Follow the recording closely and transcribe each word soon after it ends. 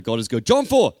God is good. John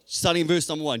 4, starting in verse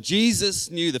number 1. Jesus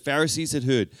knew the Pharisees had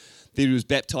heard that he was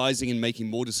baptizing and making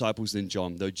more disciples than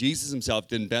John. Though Jesus himself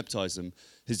didn't baptize them,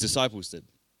 his disciples did.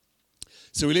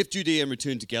 So he left Judea and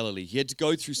returned to Galilee. He had to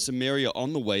go through Samaria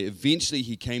on the way. Eventually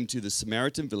he came to the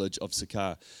Samaritan village of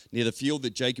Sychar, near the field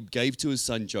that Jacob gave to his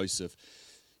son Joseph.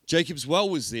 Jacob's well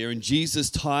was there, and Jesus,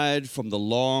 tired from the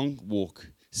long walk,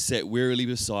 sat wearily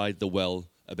beside the well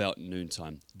about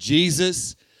noontime.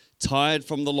 Jesus, tired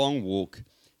from the long walk,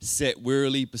 sat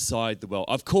wearily beside the well.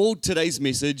 I've called today's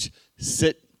message,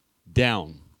 Sit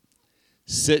Down.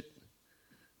 Sit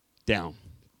down.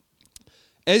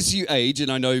 As you age,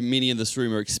 and I know many in this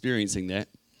room are experiencing that,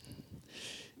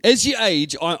 as you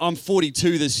age, I'm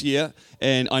 42 this year,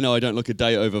 and I know I don't look a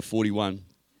day over 41.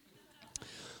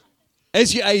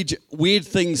 As you age, weird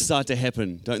things start to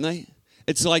happen, don't they?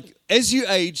 It's like, as you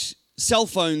age, cell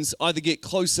phones either get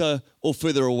closer or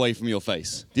further away from your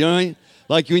face. Do you know what I mean?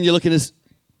 Like when you're looking at,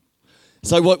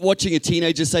 it's like watching a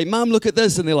teenager say, "Mom, look at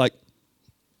this," and they're like,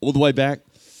 all the way back.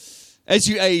 As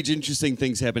you age, interesting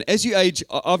things happen. As you age,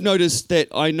 I've noticed that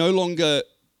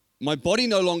my body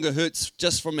no longer hurts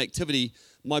just from activity.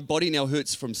 My body now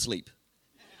hurts from sleep.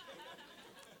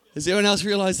 Has anyone else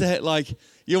realized that? Like,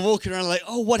 you're walking around like,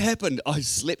 oh, what happened? I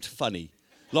slept funny.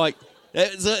 Like,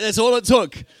 that's all it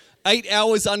took. 8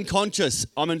 hours unconscious.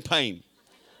 I'm in pain.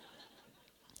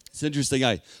 It's interesting,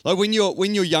 eh? Like when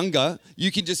you're younger,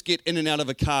 you can just get in and out of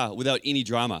a car without any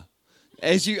drama.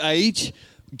 As you age,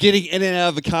 getting in and out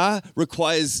of a car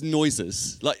requires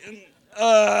noises. Like,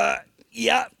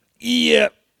 yeah,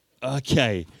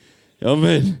 okay, I'm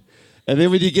in. And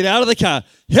then when you get out of the car,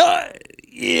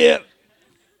 yeah.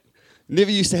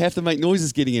 Never used to have to make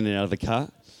noises getting in and out of the car.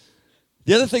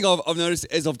 The other thing I've noticed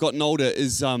as I've gotten older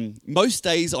is most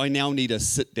days I now need a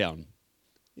sit down.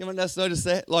 Anyone else notice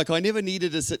that? Like, I never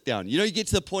needed to sit down. You know, you get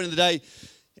to the point of the day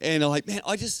and I'm like, man,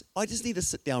 I just need to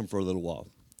sit down for a little while.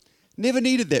 Never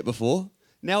needed that before.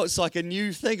 Now it's like a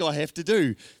new thing I have to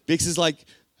do. Bex is like,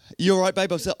 "You all right,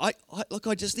 babe?" I said, I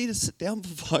just need to sit down for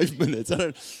 5 minutes.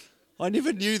 I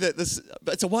never knew that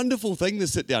but it's a wonderful thing to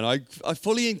sit down. I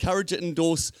fully encourage it and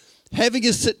endorse having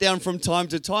a sit down from time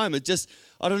to time.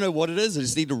 I don't know what it is. I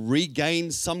just need to regain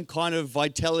some kind of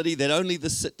vitality that only the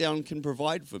sit down can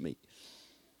provide for me.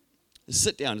 The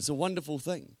sit down, it's a wonderful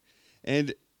thing.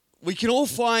 And we can all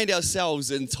find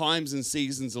ourselves in times and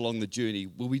seasons along the journey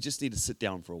where we just need to sit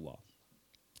down for a while.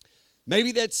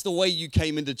 Maybe that's the way you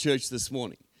came into church this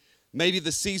morning. Maybe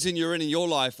the season you're in your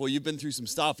life, or you've been through some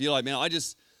stuff, you're like, man, I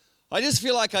just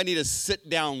feel like I need to sit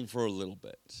down for a little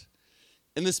bit.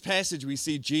 In this passage, we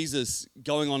see Jesus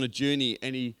going on a journey,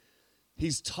 and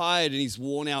he's tired and he's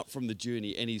worn out from the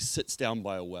journey, and he sits down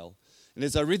by a well. And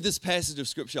as I read this passage of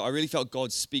Scripture, I really felt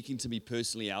God speaking to me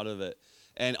personally out of it.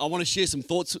 And I want to share some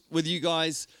thoughts with you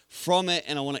guys from it,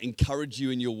 and I want to encourage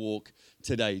you in your walk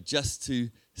today just to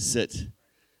sit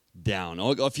down.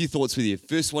 I've got a few thoughts with you.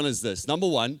 First one is this. Number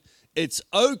one, it's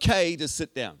okay to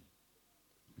sit down.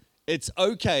 It's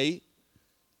okay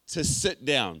to sit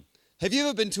down. Have you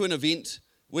ever been to an event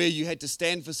where you had to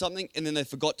stand for something and then they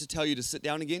forgot to tell you to sit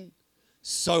down again?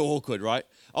 So awkward, right?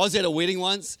 I was at a wedding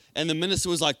once, and the minister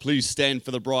was like, "Please stand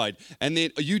for the bride." And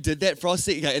then, "Oh, you did that for us?"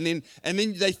 Okay. And then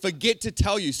they forget to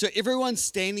tell you. So everyone's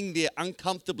standing there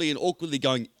uncomfortably and awkwardly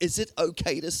going, "Is it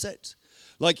okay to sit?"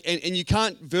 Like, and you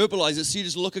can't verbalize it, so you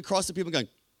just look across at people going,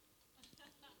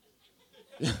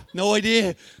 no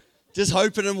idea. Just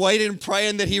hoping and waiting and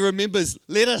praying that he remembers.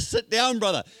 Let us sit down,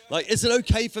 brother. Like, is it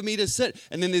okay for me to sit?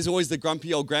 And then there's always the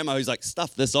grumpy old grandma who's like,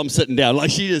 "Stuff this, I'm sitting down." Like,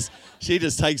 she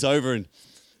just takes over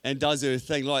and does her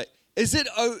thing. Like, is it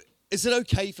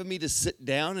okay for me to sit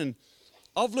down? And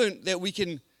I've learned that we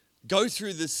can go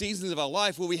through the seasons of our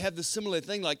life where we have the similar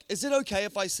thing. Like, is it okay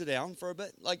if I sit down for a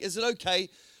bit? Like, is it okay?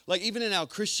 Like, even in our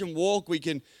Christian walk, we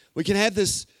can have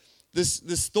this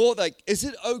thought, like, is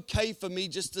it okay for me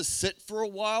just to sit for a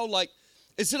while? Like,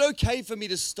 is it okay for me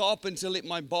to stop and to let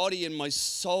my body and my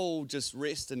soul just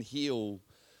rest and heal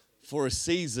for a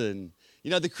season?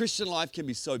 You know, the Christian life can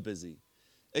be so busy.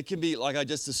 It can be, like I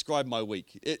just described my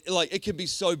week. It can be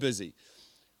so busy.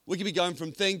 We can be going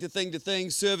from thing to thing to thing,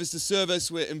 service to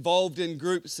service. We're involved in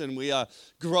groups, and we are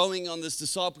growing on this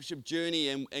discipleship journey,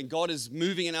 and God is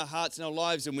moving in our hearts and our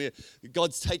lives, and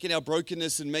God's taking our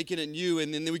brokenness and making it new,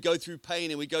 and then we go through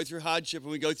pain, and we go through hardship,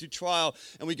 and we go through trial,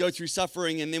 and we go through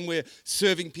suffering, and then we're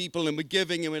serving people, and we're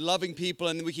giving, and we're loving people,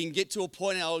 and then we can get to a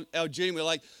point in our journey where we're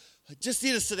like, I just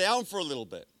need to sit down for a little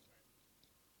bit.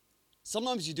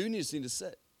 Sometimes you do need to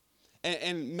sit.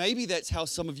 And maybe that's how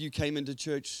some of you came into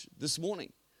church this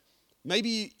morning.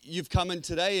 Maybe you've come in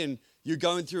today and You're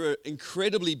going through an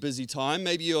incredibly busy time.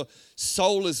 Maybe your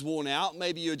soul is worn out.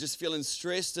 Maybe you're just feeling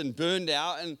stressed and burned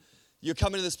out. And you're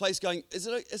coming to this place going, is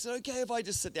it okay if I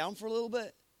just sit down for a little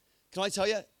bit? Can I tell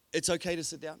you, it's okay to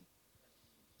sit down.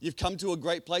 You've come to a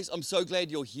great place. I'm so glad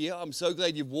you're here. I'm so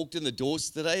glad you've walked in the doors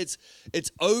today.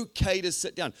 It's okay to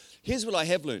sit down. Here's what I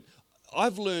have learned.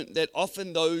 I've learned that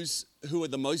often those who are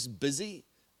the most busy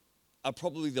are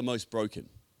probably the most broken.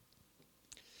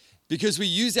 Because we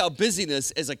use our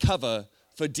busyness as a cover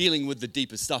for dealing with the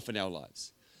deeper stuff in our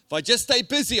lives. If I just stay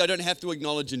busy, I don't have to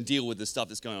acknowledge and deal with the stuff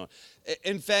that's going on.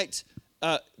 In fact,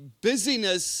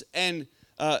 busyness and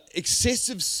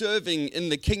excessive serving in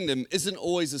the kingdom isn't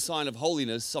always a sign of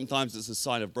holiness. Sometimes it's a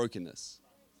sign of brokenness.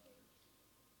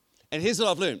 And here's what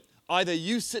I've learned. Either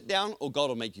you sit down or God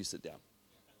will make you sit down.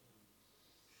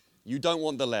 You don't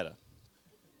want the latter.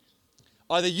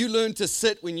 Either you learn to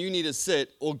sit when you need to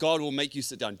sit, or God will make you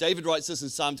sit down. David writes this in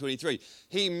Psalm 23.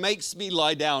 He makes me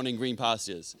lie down in green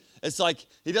pastures. It's like,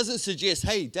 he doesn't suggest,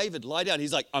 hey, David, lie down.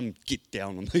 He's like, get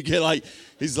down.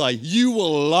 He's like, you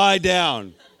will lie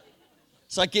down.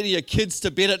 It's like getting your kids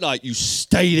to bed at night. You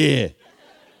stay there.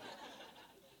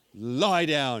 Lie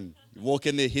down. You walk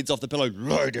in there, heads off the pillow,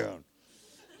 lie down.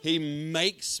 He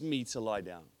makes me to lie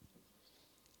down.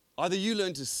 Either you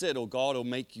learn to sit or God will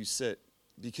make you sit.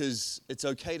 Because it's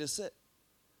okay to sit.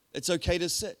 It's okay to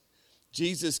sit.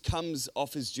 Jesus comes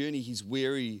off his journey. He's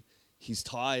weary. He's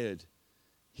tired.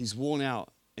 He's worn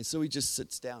out. And so he just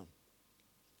sits down.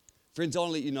 Friends, I want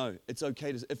to let you know, it's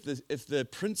okay to, if the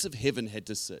Prince of Heaven had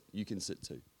to sit, you can sit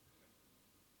too.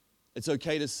 It's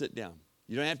okay to sit down.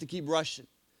 You don't have to keep rushing.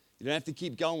 You don't have to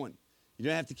keep going. You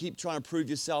don't have to keep trying to prove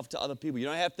yourself to other people. You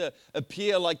don't have to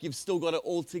appear like you've still got it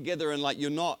all together and like you're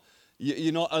not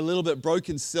a little bit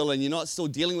broken still and you're not still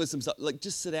dealing with some stuff. Like,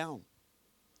 just sit down.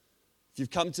 If you've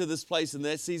come to this place in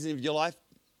that season of your life,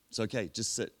 it's okay,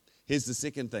 just sit. Here's the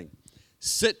second thing.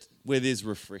 Sit where there's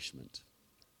refreshment.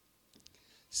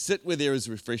 Sit where there is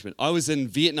refreshment. I was in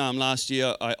Vietnam last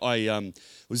year. I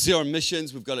was there on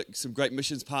missions. We've got some great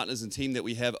missions partners and team that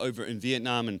we have over in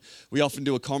Vietnam, and we often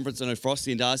do a conference. I know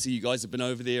Frosty and Darcy, you guys have been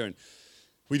over there, and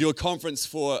we do a conference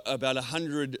for about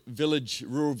 100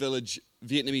 rural village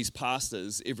Vietnamese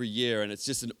pastors every year, and it's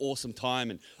just an awesome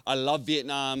time. And I love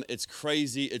Vietnam. It's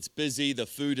crazy. It's busy. The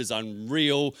food is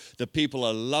unreal. The people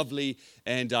are lovely.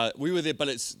 And we were there, but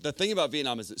the thing about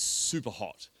Vietnam is it's super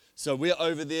hot. So we're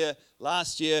over there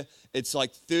last year. It's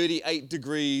like 38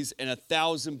 degrees and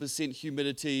 1,000%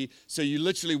 humidity. So you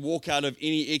literally walk out of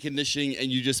any air conditioning and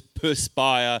you just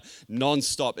perspire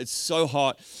nonstop. It's so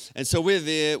hot. And so we're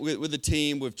there with the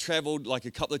team. We've traveled like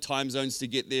a couple of time zones to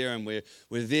get there, and we're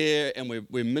there and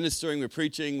we're ministering, we're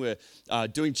preaching, we're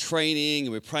doing training,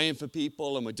 and we're praying for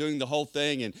people, and we're doing the whole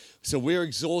thing. And so we're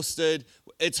exhausted.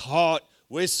 It's hot.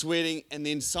 We're sweating, and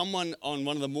then someone on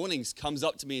one of the mornings comes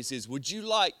up to me and says, would you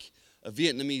like a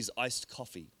Vietnamese iced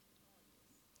coffee?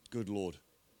 Good Lord.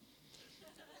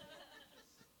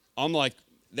 I'm like,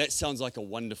 that sounds like a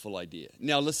wonderful idea.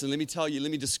 Now listen, let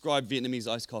me describe Vietnamese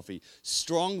iced coffee.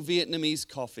 Strong Vietnamese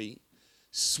coffee,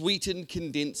 sweetened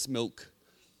condensed milk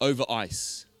over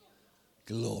ice.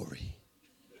 Glory.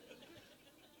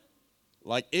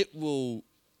 Like it will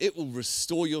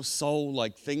restore your soul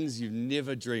like things you've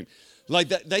never dreamed. Like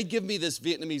that, they give me this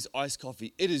Vietnamese iced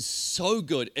coffee. It is so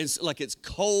good. It's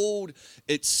cold,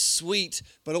 it's sweet,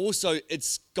 but also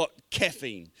it's got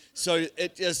caffeine. So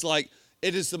it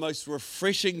is the most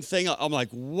refreshing thing. I'm like,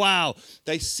 wow.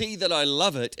 They see that I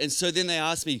love it, and so then they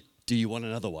ask me, do you want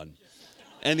another one?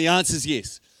 And the answer is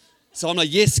yes. So I'm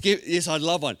like, yes, I'd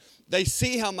love one. They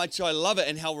see how much I love it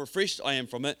and how refreshed I am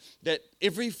from it, that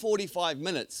every 45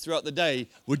 minutes throughout the day,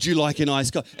 would you like an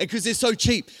iced coffee? Because they're so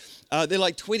cheap. They're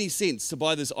like 20 cents to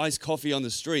buy this iced coffee on the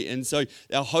street. And so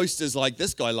our host is like,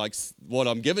 this guy likes what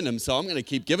I'm giving him, so I'm going to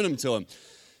keep giving them to him.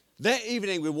 That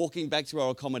evening, we're walking back to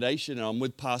our accommodation, and I'm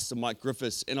with Pastor Mike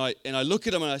Griffiths. And I look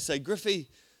at him and I say, Griffey,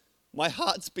 my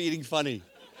heart's beating funny.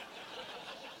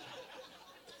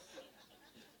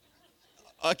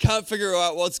 I can't figure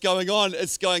out what's going on.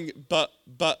 It's going, but.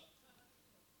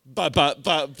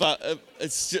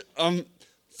 It's just, I'm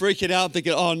freaking out,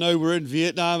 thinking, oh no, we're in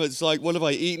Vietnam. It's like, what have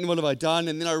I eaten? What have I done?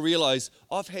 And then I realize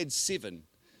I've had 7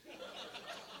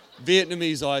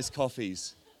 Vietnamese iced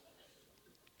coffees.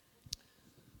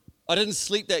 I didn't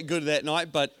sleep that good that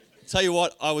night, but tell you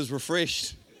what, I was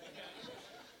refreshed.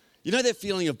 You know that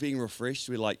feeling of being refreshed?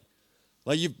 Where like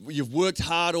you've worked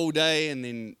hard all day, and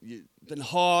then you've been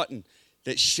hot, and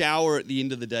that shower at the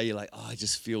end of the day, you're like, oh, I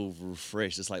just feel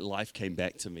refreshed. It's like life came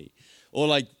back to me. Or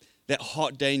like that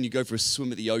hot day and you go for a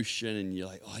swim at the ocean and you're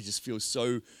like, oh, I just feel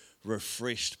so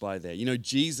refreshed by that. You know,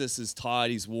 Jesus is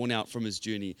tired, he's worn out from his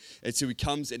journey. And so he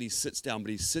comes and he sits down,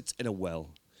 but he sits at a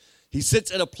well. He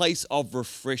sits at a place of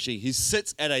refreshing. He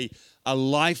sits at a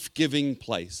life-giving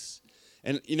place.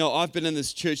 And, you know, I've been in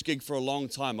this church gig for a long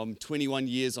time. I'm 21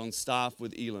 years on staff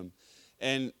with Elam.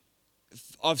 And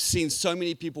I've seen so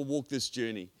many people walk this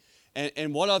journey.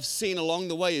 And what I've seen along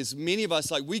the way is many of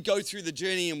us, like, we go through the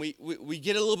journey and we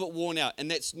get a little bit worn out. And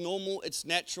that's normal. It's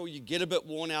natural. You get a bit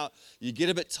worn out. You get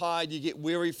a bit tired. You get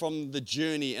weary from the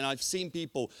journey. And I've seen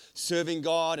people serving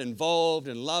God, involved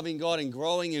and loving God and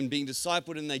growing and being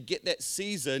discipled. And they get that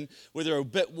season where they're a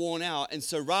bit worn out. And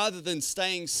so rather than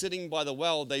sitting by the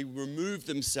well, they remove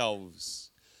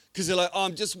themselves. Because they're like, oh,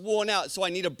 I'm just worn out, so I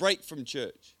need a break from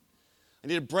church. I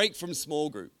need a break from small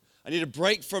group. I need a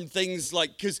break from things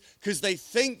like, because they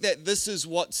think that this is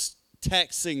what's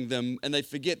taxing them, and they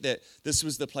forget that this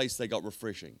was the place they got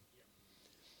refreshing.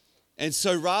 And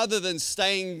so rather than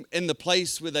staying in the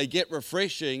place where they get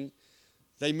refreshing,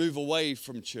 they move away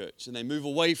from church, and they move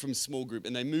away from small group,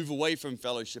 and they move away from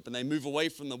fellowship, and they move away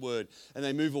from the word, and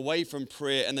they move away from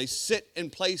prayer, and they sit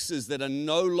in places that are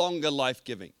no longer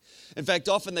life-giving. In fact,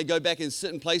 often they go back and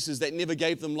sit in places that never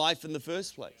gave them life in the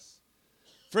first place.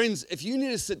 Friends, if you need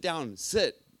to sit down,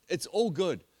 sit. It's all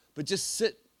good, but just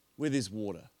sit where there's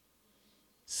water.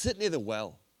 Sit near the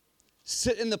well.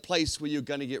 Sit in the place where you're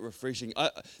going to get refreshing.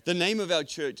 The name of our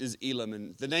church is Elam,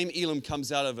 and the name Elam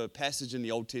comes out of a passage in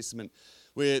the Old Testament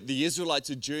where the Israelites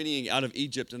are journeying out of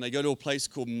Egypt, and they go to a place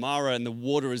called Marah, and the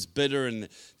water is bitter, and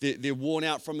they're worn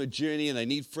out from the journey, and they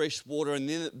need fresh water, and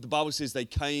then the Bible says they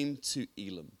came to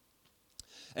Elam.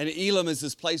 And Elam is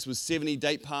this place with 70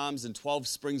 date palms and 12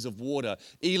 springs of water.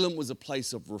 Elam was a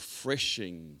place of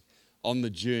refreshing on the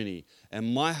journey.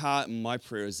 And my heart and my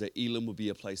prayer is that Elam will be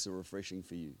a place of refreshing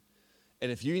for you.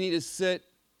 And if you need to sit,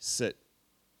 sit.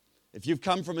 If you've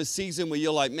come from a season where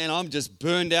you're like, man, I'm just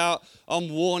burned out, I'm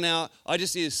worn out, I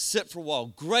just need to sit for a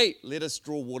while. Great, let us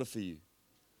draw water for you.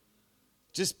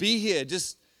 Just be here.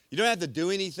 You don't have to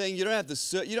do anything. You don't have to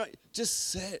sit.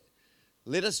 Just sit.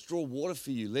 Let us draw water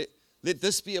for you. Let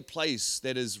this be a place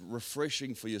that is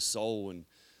refreshing for your soul, and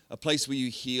a place where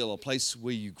you heal, a place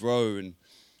where you grow. And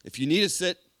if you need to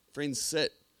sit, friends,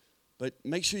 sit. But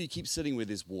make sure you keep sitting where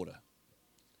there's water.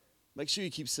 Make sure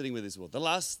you keep sitting where there's water. The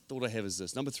last thought I have is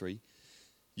this. Number 3,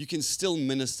 you can still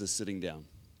minister sitting down.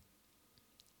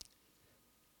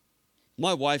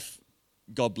 My wife,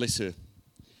 God bless her,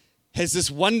 has this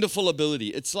wonderful ability.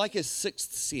 It's like a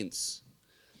sixth sense,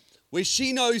 where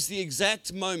she knows the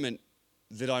exact moment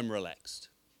that I'm relaxed.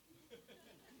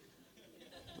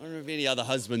 I don't know if any other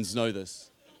husbands know this.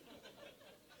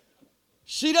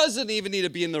 She doesn't even need to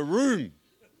be in the room.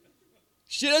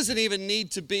 She doesn't even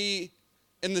need to be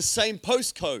in the same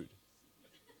postcode.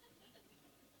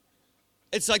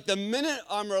 It's like the minute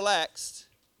I'm relaxed,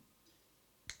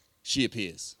 she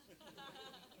appears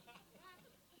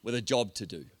with a job to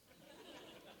do.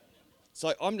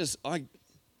 So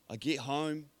I get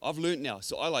home. I've learned now.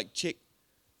 So I check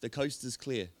the coast is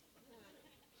clear.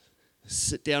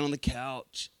 Sit down on the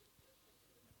couch.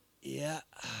 Yeah.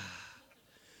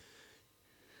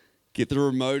 Get the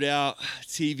remote out.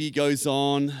 TV goes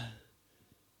on.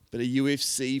 Bit of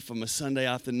UFC from a Sunday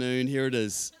afternoon. Here it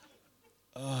is.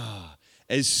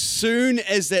 As soon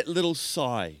as that little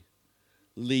sigh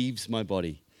leaves my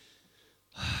body.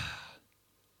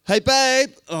 Hey,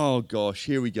 babe. Oh, gosh,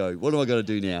 here we go. What do I got to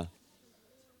do now?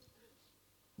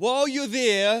 While you're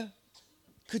there,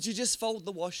 could you just fold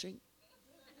the washing?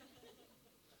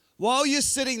 While you're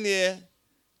sitting there,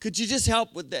 could you just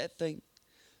help with that thing?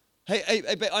 Hey,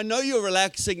 I know you're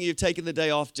relaxing, you've taken the day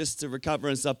off just to recover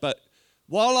and stuff, but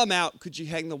while I'm out, could you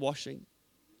hang the washing?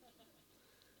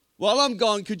 While I'm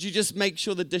gone, could you just make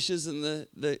sure the dishes in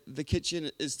the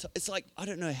kitchen is... It's like, I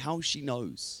don't know how she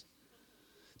knows,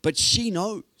 but she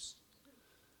knows.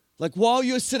 Like, while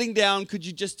you're sitting down, could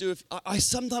you just do... I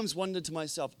sometimes wonder to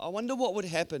myself, I wonder what would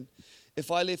happen if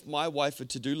I left my wife a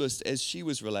to-do list as she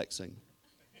was relaxing.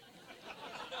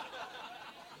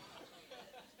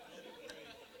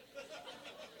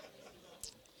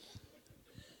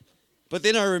 But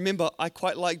then I remember I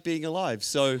quite like being alive,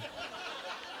 so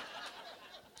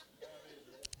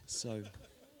we're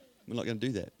not going to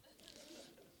do that.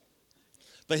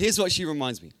 But here's what she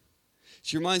reminds me.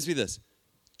 She reminds me this.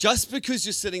 Just because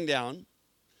you're sitting down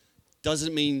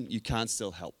doesn't mean you can't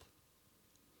still help.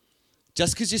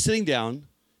 Just because you're sitting down,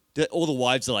 all the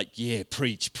wives are like, yeah,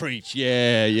 preach,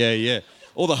 yeah.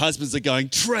 All the husbands are going,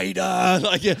 traitor,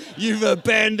 like, yeah, you've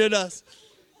abandoned us.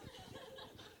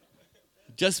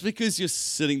 Just because you're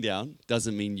sitting down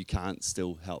doesn't mean you can't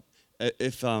still help.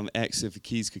 If the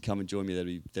Keys could come and join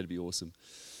me, that'd be awesome.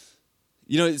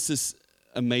 it's this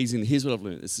amazing, here's what I've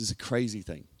learned. This is a crazy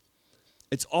thing.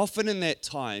 It's often in that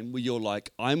time where you're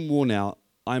like, I'm worn out,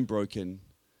 I'm broken,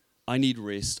 I need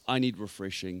rest, I need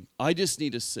refreshing, I just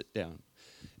need to sit down.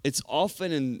 It's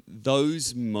often in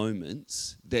those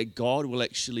moments that God will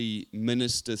actually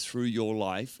minister through your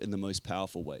life in the most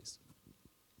powerful ways.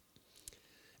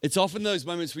 It's often those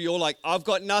moments where you're like, I've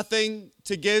got nothing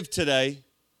to give today.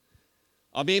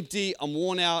 I'm empty, I'm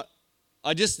worn out,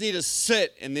 I just need to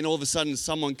sit. And then all of a sudden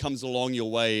someone comes along your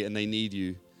way and they need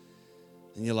you.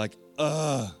 And you're like,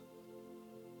 ugh.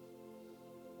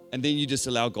 And then you just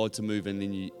allow God to move, and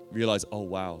then you realize, oh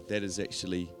wow, that's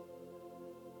actually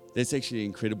an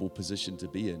incredible position to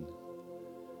be in.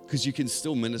 Because you can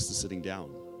still minister sitting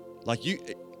down. Like you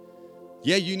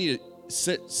need to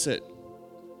sit.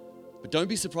 But don't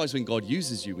be surprised when God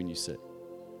uses you when you sit.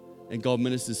 And God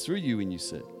ministers through you when you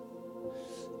sit.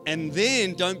 And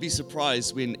then don't be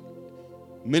surprised when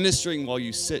ministering while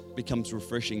you sit becomes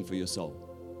refreshing for your soul.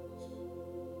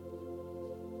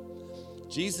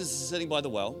 Jesus is sitting by the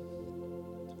well,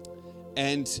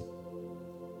 and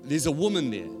there's a woman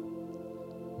there.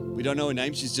 We don't know her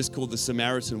name. She's just called the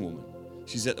Samaritan woman.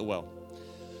 She's at the well.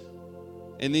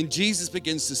 And then Jesus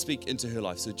begins to speak into her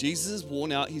life. So Jesus is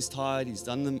worn out. He's tired. He's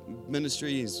done the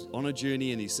ministry. He's on a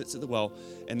journey, and he sits at the well.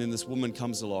 And then this woman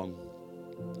comes along.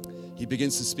 He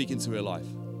begins to speak into her life.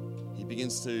 He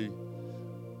begins to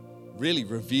really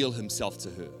reveal himself to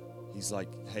her. He's like,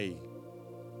 hey,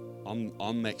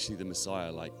 I'm actually the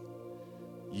Messiah. Like,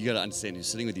 you got to understand who's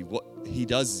sitting with you. What he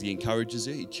does is he encourages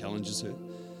her. He challenges her.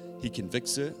 He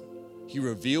convicts her. He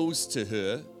reveals to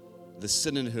her the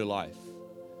sin in her life.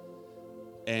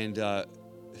 And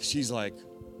she's like,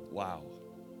 wow,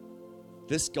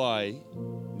 this guy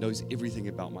knows everything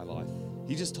about my life.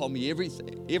 He just told me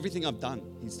everything I've done.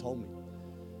 He's told me.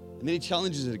 And then he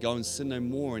challenges her to go and sin no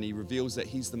more. And he reveals that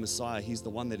he's the Messiah. He's the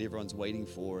one that everyone's waiting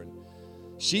for. And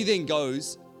she then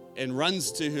goes and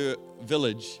runs to her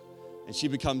village, and she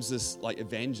becomes this like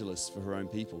evangelist for her own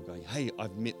people, going, hey,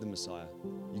 I've met the Messiah.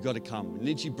 You got to come. And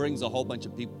then she brings a whole bunch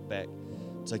of people back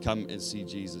to come and see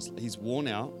Jesus. He's worn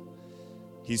out.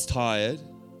 He's tired.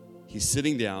 He's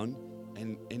sitting down,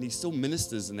 and he still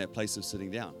ministers in that place of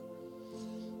sitting down.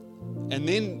 And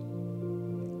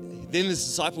then his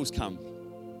disciples come,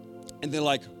 and they're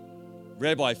like,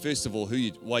 Rabbi, first of all,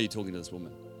 why are you talking to this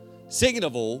woman? Second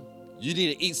of all, you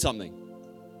need to eat something.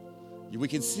 We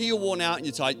can see you're worn out and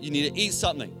you're tired. You need to eat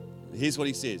something. Here's what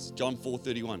he says, John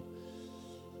 4:31.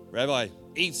 Rabbi,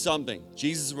 eat something.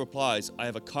 Jesus replies, I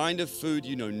have a kind of food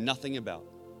you know nothing about.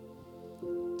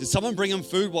 Did someone bring him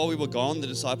food while we were gone? The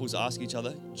disciples asked each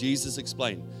other. Jesus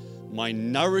explained, my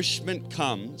nourishment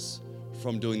comes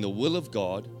from doing the will of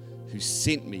God who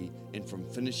sent me and from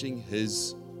finishing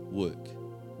his work.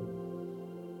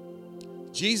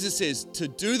 Jesus says to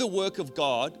do the work of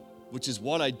God, which is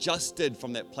what I just did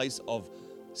from that place of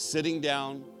sitting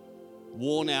down,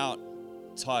 worn out,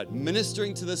 tired.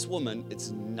 Ministering to this woman,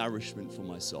 it's nourishment for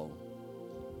my soul.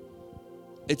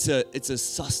 It's a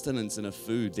sustenance and a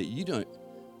food that you don't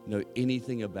know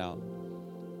anything about.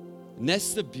 And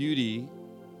that's the beauty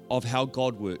of how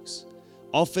God works.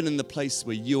 Often in the place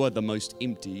where you are the most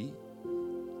empty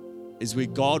is where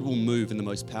God will move in the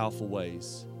most powerful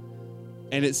ways.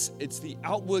 And it's the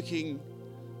outworking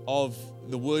of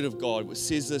the word of God, which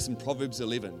says this in Proverbs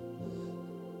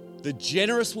 11. The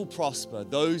generous will prosper.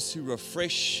 Those who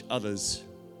refresh others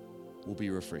will be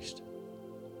refreshed.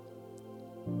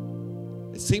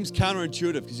 It seems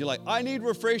counterintuitive because you're like, I need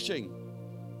refreshing.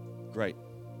 Great.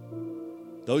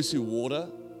 Those who water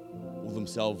will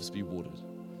themselves be watered.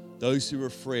 Those who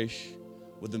refresh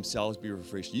will themselves be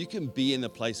refreshed. You can be in a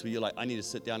place where you're like, I need to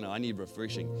sit down and I need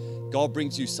refreshing. God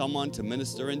brings you someone to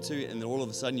minister into, and then all of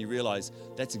a sudden you realize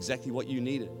that's exactly what you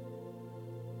needed.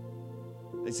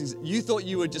 You thought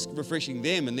you were just refreshing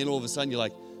them, and then all of a sudden you're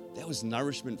like, that was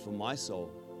nourishment for my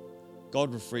soul.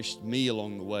 God refreshed me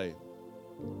along the way.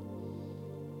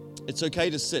 It's okay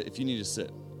to sit if you need to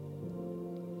sit.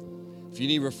 If you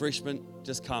need refreshment,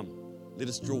 just come. Let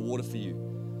us draw water for you.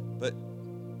 But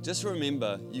just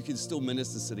remember, you can still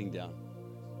minister sitting down.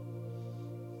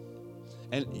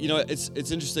 And you know, it's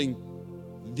interesting,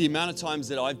 the amount of times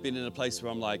that I've been in a place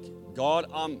where I'm like, God,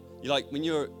 you're like when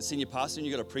you're a senior pastor and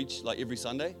you got to preach like every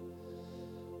Sunday.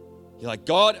 You're like,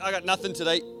 God, I got nothing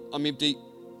today. I'm empty.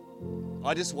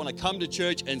 I just want to come to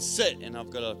church and sit, and I've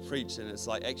got to preach. And it's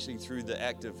like actually through the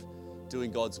act of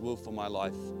doing God's will for my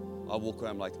life, I walk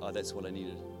around like, oh, that's what I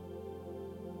needed.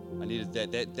 I needed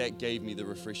that. That gave me the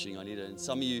refreshing I needed. And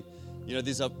some of you, you know,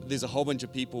 there's a whole bunch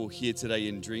of people here today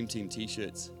in Dream Team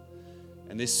t-shirts.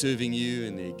 and they're serving you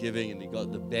and they're giving and they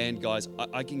got the band guys,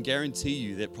 I can guarantee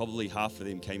you that probably half of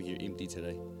them came here empty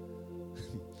today.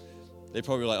 They're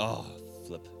probably like, oh,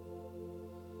 flip.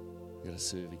 I've got to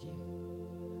serve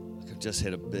again. Like I've just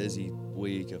had a busy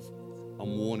week.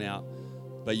 I'm worn out.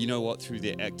 But you know what? Through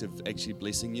their act of actually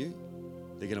blessing you,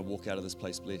 they're going to walk out of this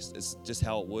place blessed. It's just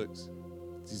how it works.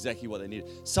 It's exactly what they need.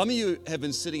 Some of you have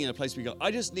been sitting in a place where you go,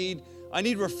 I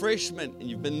need refreshment, and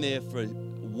you've been there for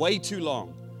way too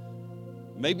long.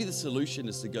 Maybe the solution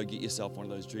is to go get yourself one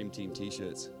of those Dream Team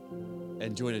t-shirts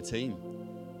and join a team,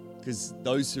 because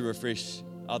those who refresh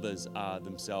others are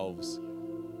themselves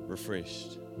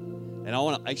refreshed. And I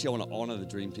want to honor the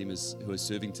Dream Teamers who are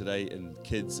serving today, and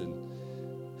kids, and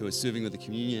who are serving with the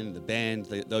communion, the band,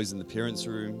 those in the parents'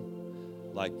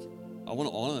 room. Like, I want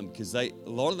to honor them, because a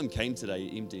lot of them came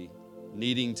today empty,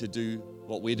 needing to do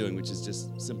what we're doing, which is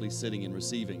just simply sitting and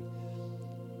receiving.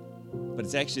 But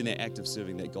it's actually in that act of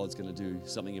serving that God's going to do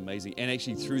something amazing. And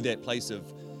actually through that place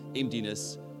of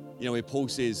emptiness, where Paul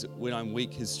says, when I'm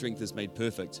weak, his strength is made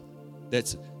perfect.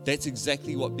 That's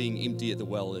exactly what being empty at the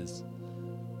well is.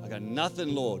 I got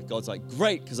nothing, Lord. God's like,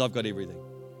 great, because I've got everything.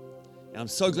 And I'm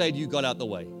so glad you got out the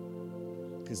way,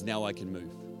 because now I can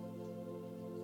move.